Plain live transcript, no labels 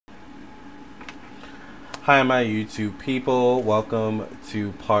Hi, my YouTube people. Welcome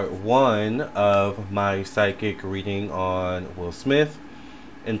to part one of my psychic reading on Will Smith.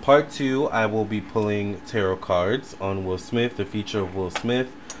 In part two, I will be pulling tarot cards on Will Smith, the future of Will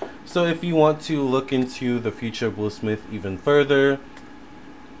Smith. So if you want to look into the future of Will Smith even further,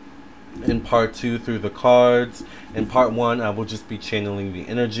 in part two through the cards, in part one, I will just be channeling the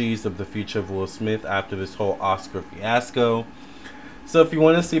energies of the future of Will Smith after this whole Oscar fiasco. So if you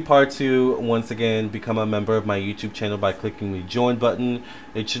want to see part two, once again, become a member of my YouTube channel by clicking the join button.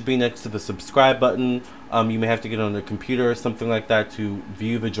 It should be next to the subscribe button. You may have to get on a computer or something like that to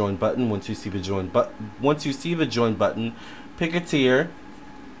view the join button. Once you see the join button, pick a tier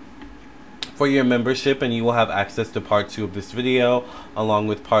for your membership and you will have access to part two of this video along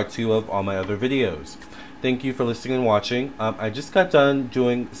with part two of all my other videos. Thank you for listening and watching. I just got done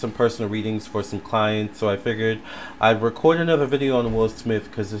doing some personal readings for some clients, so I figured I'd record another video on Will Smith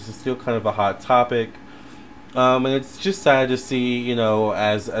because this is still kind of a hot topic. And it's just sad to see, you know,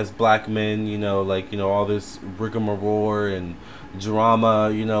 as black men, you know, like, you know, all this rigmarole and drama,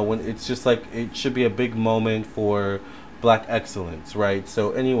 you know, when it's just like, it should be a big moment for black excellence, right?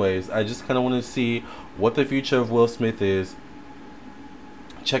 So anyways, I just kind of want to see what the future of Will Smith is.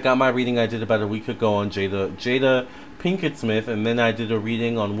 Check out my reading I did about a week ago on Jada Pinkett Smith, and then I did a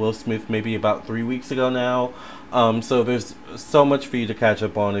reading on Will Smith maybe about 3 weeks ago now. So there's so much for you to catch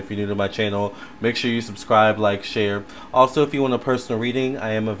up on if you're new to my channel. Make sure you subscribe, like, share. Also, if you want a personal reading,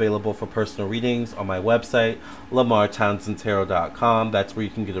 I am available for personal readings on my website, LamarrTownsendTarot.com. That's where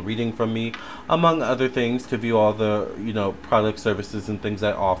you can get a reading from me, among other things, to view all the, you know, products, services, and things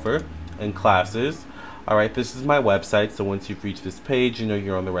I offer, and classes. Alright, this is my website, so once you've reached this page, you know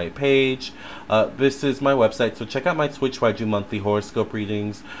you're on the right page. This is my website, so check out my Twitch where I do monthly horoscope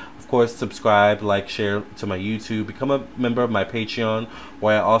readings. Of course, subscribe, like, share to my YouTube. Become a member of my Patreon,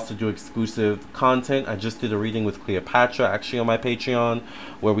 where I also do exclusive content. I just did a reading with Cleopatra, actually, on my Patreon,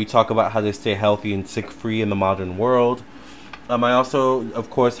 where we talk about how to stay healthy and sick-free in the modern world. I also, of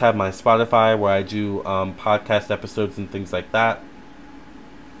course, have my Spotify, where I do podcast episodes and things like that.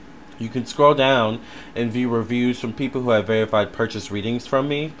 You can scroll down and view reviews from people who have verified purchase readings from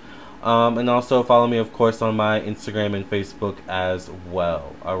me. And also follow me, of course, on my Instagram and Facebook as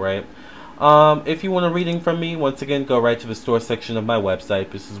well. Alright. If you want a reading from me, once again, go right to the store section of my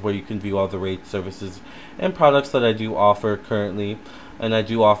website. This is where you can view all the rates, services, and products that I do offer currently. And I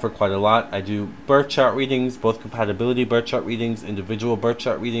do offer quite a lot. I do birth chart readings, both compatibility birth chart readings, individual birth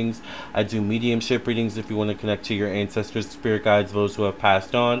chart readings. I do mediumship readings if you want to connect to your ancestors, spirit guides, those who have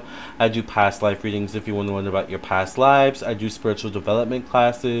passed on. I do past life readings if you want to learn about your past lives. I do spiritual development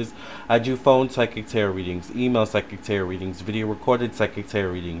classes. I do phone psychic tarot readings, email psychic tarot readings, video recorded psychic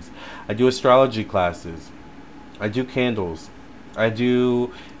tarot readings. I do astrology classes. I do candles. I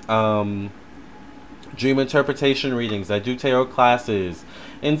do dream interpretation readings. I do tarot classes,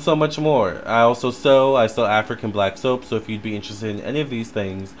 and so much more. I also sell African black soap, so if you'd be interested in any of these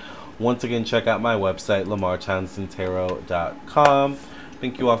things, once again, check out my website, LamarrTownsendTarot.com.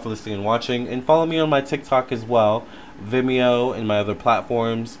 Thank you all for listening and watching, and follow me on my TikTok as well, Vimeo, and my other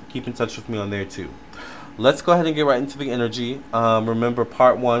platforms. Keep in touch with me on there too. Let's go ahead and get right into the energy. Remember,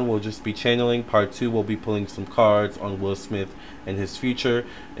 part one will just be channeling. Part two will be pulling some cards on Will Smith and his future.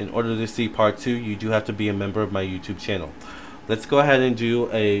 In order to see part two, you do have to be a member of my YouTube channel. Let's go ahead and do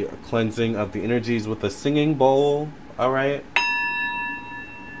a cleansing of the energies with a singing bowl. Alright.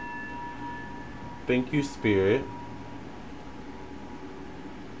 Thank you, Spirit,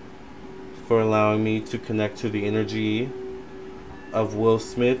 for allowing me to connect to the energy of Will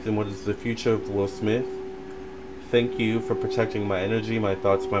Smith and what is the future of Will Smith. Thank you for protecting my energy, my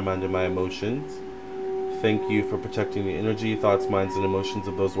thoughts, my mind, and my emotions. Thank you for protecting the energy, thoughts, minds, and emotions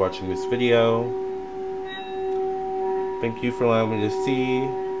of those watching this video. Thank you for allowing me to see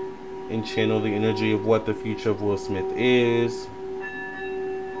and channel the energy of what the future of Will Smith is.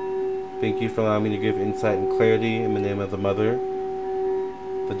 Thank you for allowing me to give insight and clarity in the name of the Mother,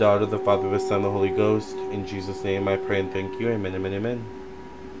 the Daughter, the Father, the Son, the Holy Ghost. In Jesus' name I pray and thank you. Amen, amen, amen.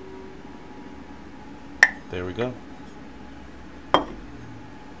 There we go.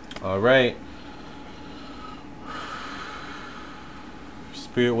 Alright.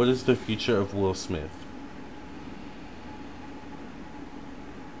 Spirit, what is the future of Will Smith?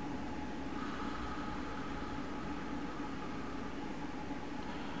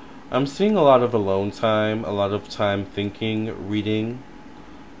 I'm seeing a lot of alone time, a lot of time thinking, reading,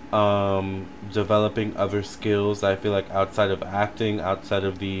 developing other skills, I feel like, outside of acting, outside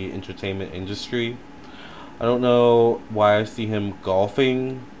of the entertainment industry. I don't know why I see him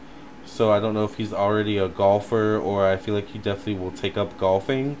golfing, so I don't know if he's already a golfer, or I feel like he definitely will take up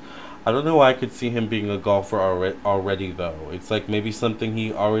golfing. I don't know why I could see him being a golfer already though. It's like maybe something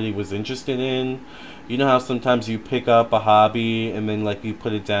he already was interested in. You know how sometimes you pick up a hobby and then like you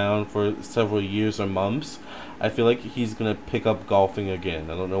put it down for several years or months? I feel like he's gonna pick up golfing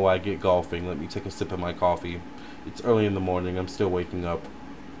again. I don't know why I get golfing. Let me take a sip of my coffee. It's early in the morning. I'm still waking up.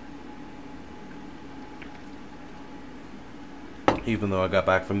 Even though I got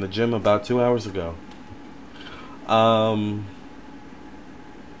back from the gym about 2 hours ago.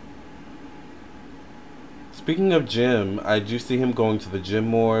 Speaking of gym, I do see him going to the gym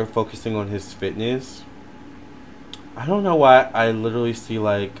more, focusing on his fitness. I don't know why I literally see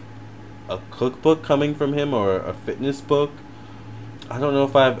like a cookbook coming from him or a fitness book. I don't know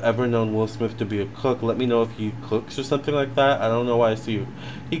if I've ever known Will Smith to be a cook. Let me know if he cooks or something like that. I don't know why I see.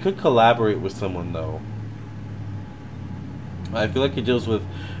 He could collaborate with someone though. I feel like he deals with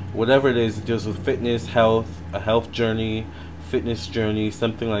whatever it is. He deals with fitness, health, a health journey, fitness journey,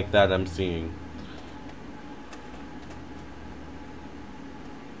 something like that I'm seeing.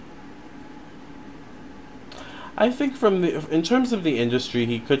 I think in terms of the industry,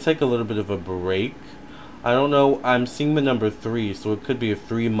 he could take a little bit of a break. I don't know. I'm seeing the number 3, so it could be a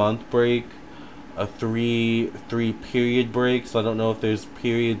 3-month break, a three period break. So I don't know if there's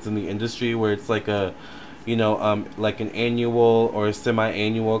periods in the industry where it's like a, like an annual or a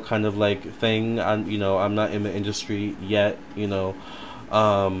semi-annual kind of like thing. I'm not in the industry yet, but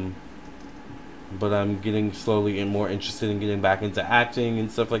I'm getting slowly and more interested in getting back into acting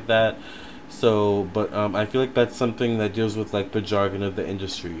and stuff like that. So, but I feel like that's something that deals with like the jargon of the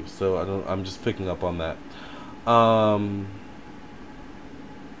industry. So I'm just picking up on that.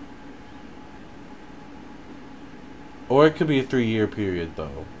 Or it could be a 3-year period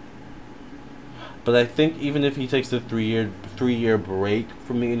though. But I think even if he takes a 3-year break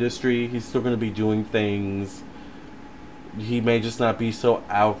from the industry, he's still going to be doing things. He may just not be so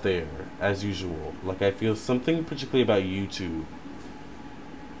out there as usual. Like I feel something particularly about YouTube.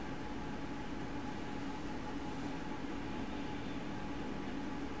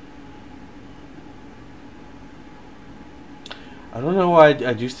 I don't know why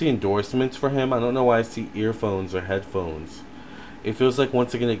I do see endorsements for him. I don't know why I see earphones or headphones. It feels like,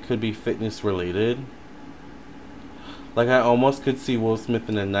 once again, it could be fitness related. Like I almost could see Will Smith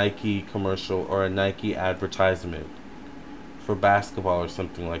in a Nike commercial or a Nike advertisement for basketball or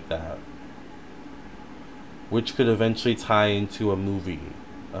something like that. Which could eventually tie into a movie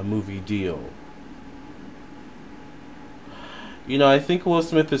deal. I think Will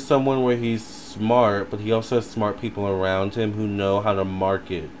Smith is someone where he's smart, but he also has smart people around him who know how to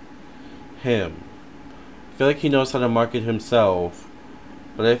market him. I feel like he knows how to market himself,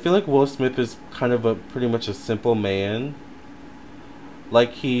 but I feel like Will Smith is kind of pretty much a simple man.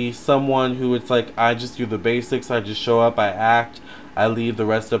 Like he's someone who it's like, I just do the basics, I just show up, I act, I leave the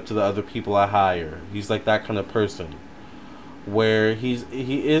rest up to the other people I hire. He's like that kind of person. Where he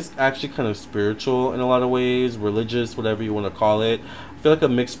is actually kind of spiritual in a lot of ways, religious, whatever you want to call it. I feel like a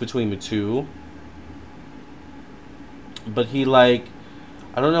mix between the two. But he I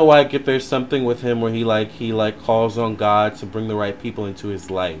don't know why I get there's something with him where he calls on God to bring the right people into his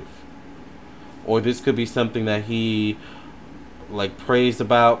life. Or this could be something that he prays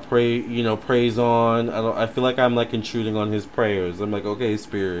on. I feel like I'm intruding on his prayers. I'm like, okay,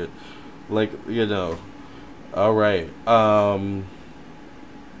 spirit. All right.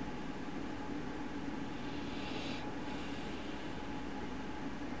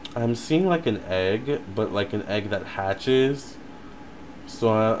 I'm seeing an egg, but an egg that hatches. So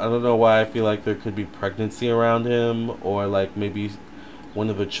I don't know why I feel like there could be pregnancy around him, or maybe one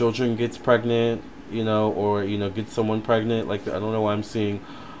of the children gets pregnant, or gets someone pregnant. I don't know why I'm seeing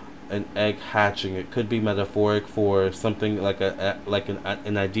an egg hatching. It could be metaphoric for something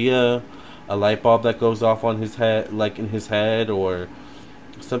an idea, a light bulb that goes off on his head, in his head, or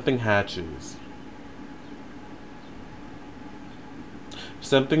something hatches.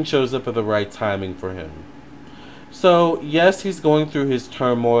 Something shows up at the right timing for him. So, yes, he's going through his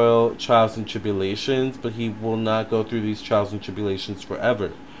turmoil, trials, and tribulations, but he will not go through these trials and tribulations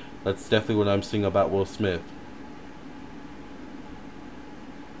forever. That's definitely what I'm seeing about Will Smith.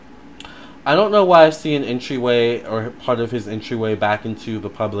 I don't know why I see an entryway or part of his entryway back into the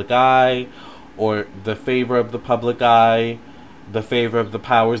public eye, or the favor of the public eye, the favor of the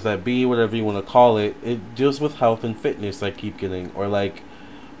powers that be, whatever you want to call it. It deals with health and fitness, I keep getting, or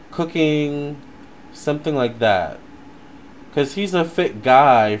cooking, something like that. Because he's a fit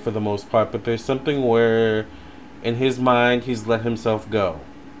guy for the most part, but there's something where in his mind he's let himself go.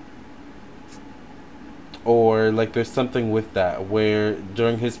 Or there's something with that where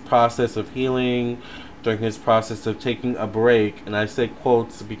during his process of healing, during his process of taking a break. And I say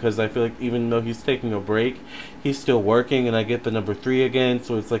quotes because I feel like even though he's taking a break, he's still working. And I get the number 3 again,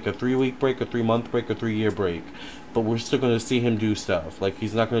 so it's like a 3-week break, a 3-month break, a 3-year break. But we're still going to see him do stuff. Like,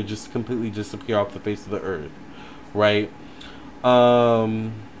 he's not going to just completely disappear off the face of the earth, right? I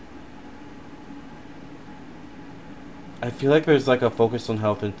feel like there's like a focus on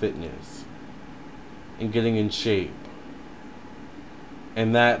health and fitness and getting in shape,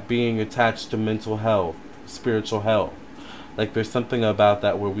 and that being attached to mental health, spiritual health. Like, there's something about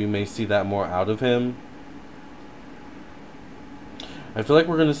that where we may see that more out of him. I feel like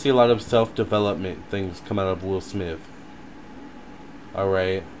we're going to see a lot of self-development things come out of Will Smith.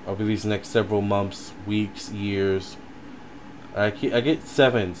 Alright, over these next several months, weeks, years. I get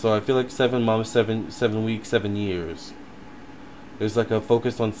 7, so I feel like 7 months, 7 weeks, 7 years. There's like a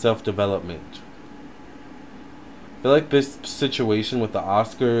focus on self-development. I feel like this situation with the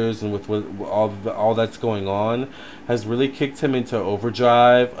Oscars and with all that's going on has really kicked him into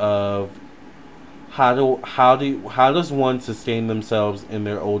overdrive of how does one sustain themselves in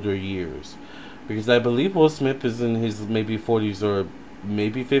their older years? Because I believe Will Smith is in his maybe 40s or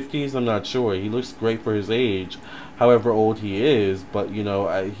maybe 50s. I'm not sure. He looks great for his age, however old he is. But you know,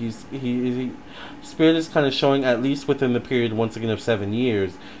 Spirit is kind of showing, at least within the period once again of 7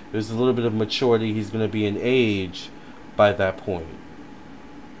 years, there's a little bit of maturity. He's going to be in age by that point.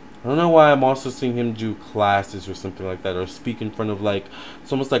 I don't know why I'm also seeing him do classes or something like that, or speak in front of, like,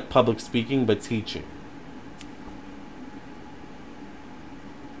 it's almost like public speaking but teaching.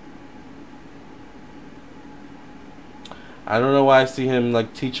 I don't know why I see him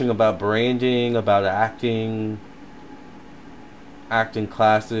like teaching about branding, about acting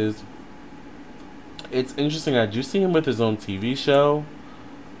classes. It's interesting. I do see him with his own TV show,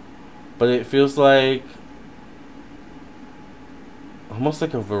 but it feels like almost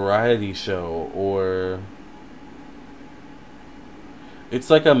like a variety show, or it's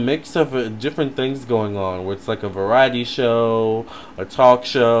like a mix of different things going on, where it's like a variety show, a talk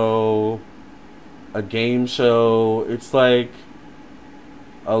show, a game show. It's like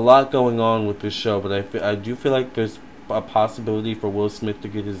a lot going on with this show, but I do feel like there's a possibility for Will Smith to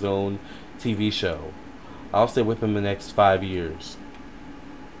get his own TV show. I'll say within the next 5 years.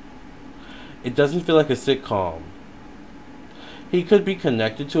 It doesn't feel like a sitcom. He could be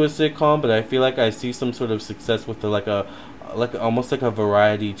connected to a sitcom, but I feel like I see some sort of success with like almost like a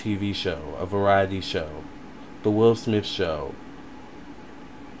variety TV show, the Will Smith show.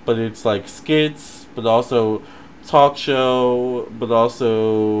 But it's like skits, but also talk show, but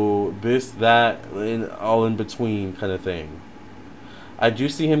also this, that, and all in between kind of thing. I do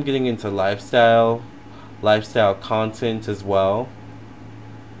see him getting into lifestyle content as well.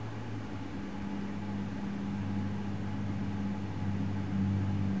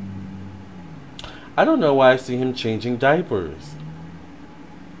 I don't know why I see him changing diapers.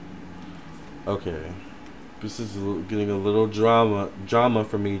 Okay. This is getting a little drama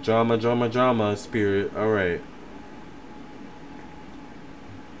for me. Drama, Spirit. Alright.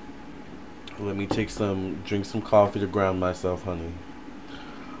 Let me drink some coffee to ground myself, honey.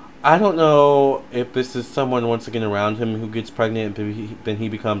 I don't know if this is someone once again around him who gets pregnant and then he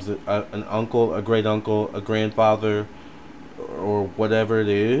becomes an uncle, a great uncle, a grandfather, or whatever it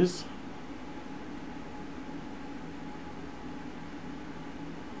is.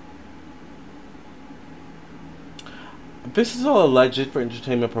 This is all alleged for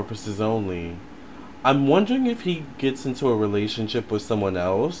entertainment purposes only. I'm wondering if he gets into a relationship with someone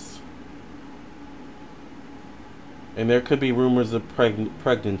else. And there could be rumors of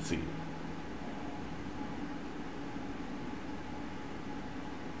pregnancy.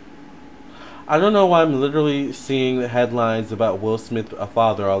 I don't know why I'm literally seeing the headlines about Will Smith, a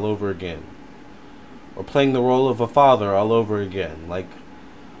father, all over again. Or playing the role of a father all over again. Like,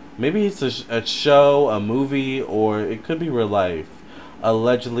 maybe it's a show, a movie, or it could be real life.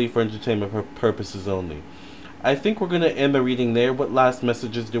 Allegedly for entertainment purposes only. I think we're going to end the reading there. What last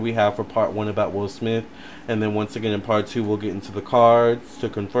messages do we have for part 1 about Will Smith? And then once again in part 2 we'll get into the cards to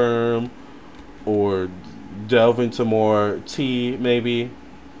confirm or delve into more tea maybe.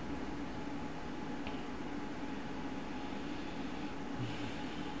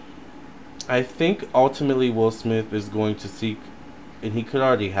 I think ultimately Will Smith is going to seek, and he could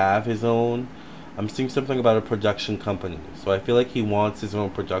already have his own, I'm seeing something about a production company. So I feel like he wants his own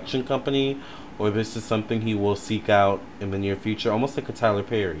production company, or this is something he will seek out in the near future, almost like a Tyler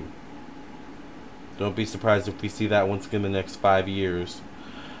Perry. Don't be surprised if we see that once again in the next 5 years.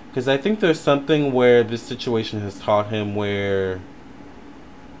 Because I think there's something where this situation has taught him where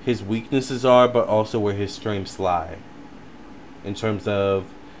his weaknesses are, but also where his strengths lie. In terms of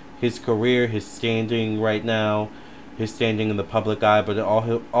his career, his standing right now, his standing in the public eye, but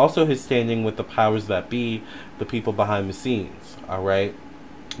also his standing with the powers that be, the people behind the scenes. All right.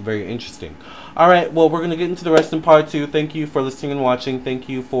 Very interesting. All right, well, we're going to get into the rest in part 2. Thank you for listening and watching. Thank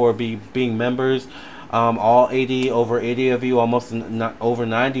you for being members. All over 80 of you, almost over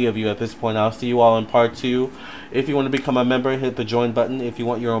 90 of you at this point. I'll see you all in part 2. If you want to become a member, hit the join button. If you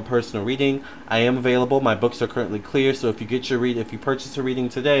want your own personal reading, I am available. My books are currently clear, so if you purchase a reading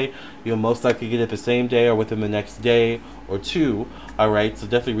today, you'll most likely get it the same day or within the next day or two. All right, so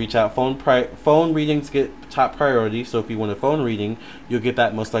definitely reach out. Phone readings get top priority, so if you want a phone reading, you'll get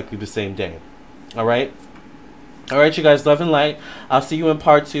that most likely the same day. All right. All right, you guys, love and light. I'll see you in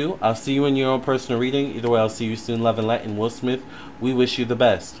part 2. I'll see you in your own personal reading. Either way, I'll see you soon. Love and light. And Will Smith, we wish you the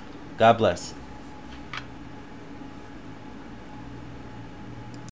best. God bless.